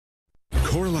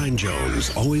Coraline Jones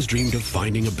always dreamed of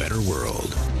finding a better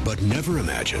world, but never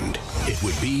imagined it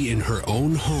would be in her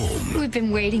own home. We've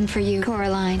been waiting for you,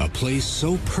 Coraline. A place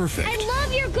so perfect. I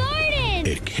love your garden!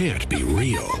 It can't be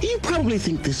real. You probably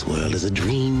think this world is a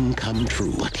dream come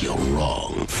true, but you're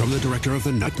wrong. From the director of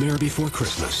The Nightmare Before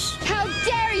Christmas. How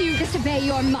dare you disobey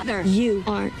your mother? You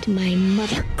aren't my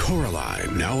mother.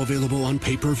 Coraline, now available on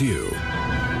pay-per-view.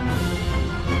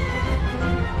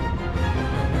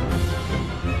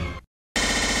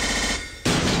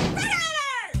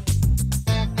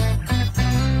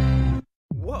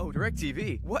 Whoa,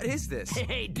 DirecTV, what is this?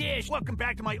 Hey, Dish, welcome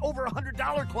back to my over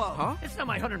 $100 club. Huh? It's not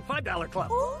my $105 club.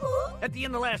 At the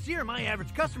end of last year, my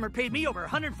average customer paid me over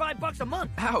 $105 a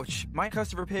month. Ouch, my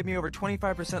customer paid me over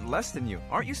 25% less than you.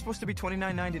 Aren't you supposed to be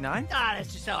 $29.99? Ah,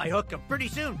 that's just how I hook them. Pretty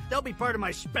soon, they'll be part of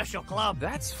my special club.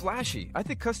 That's flashy. I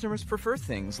think customers prefer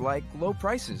things like low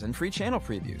prices and free channel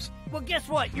previews. Well, guess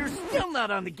what? You're still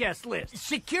not on the guest list.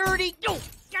 Security. Oh,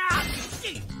 God.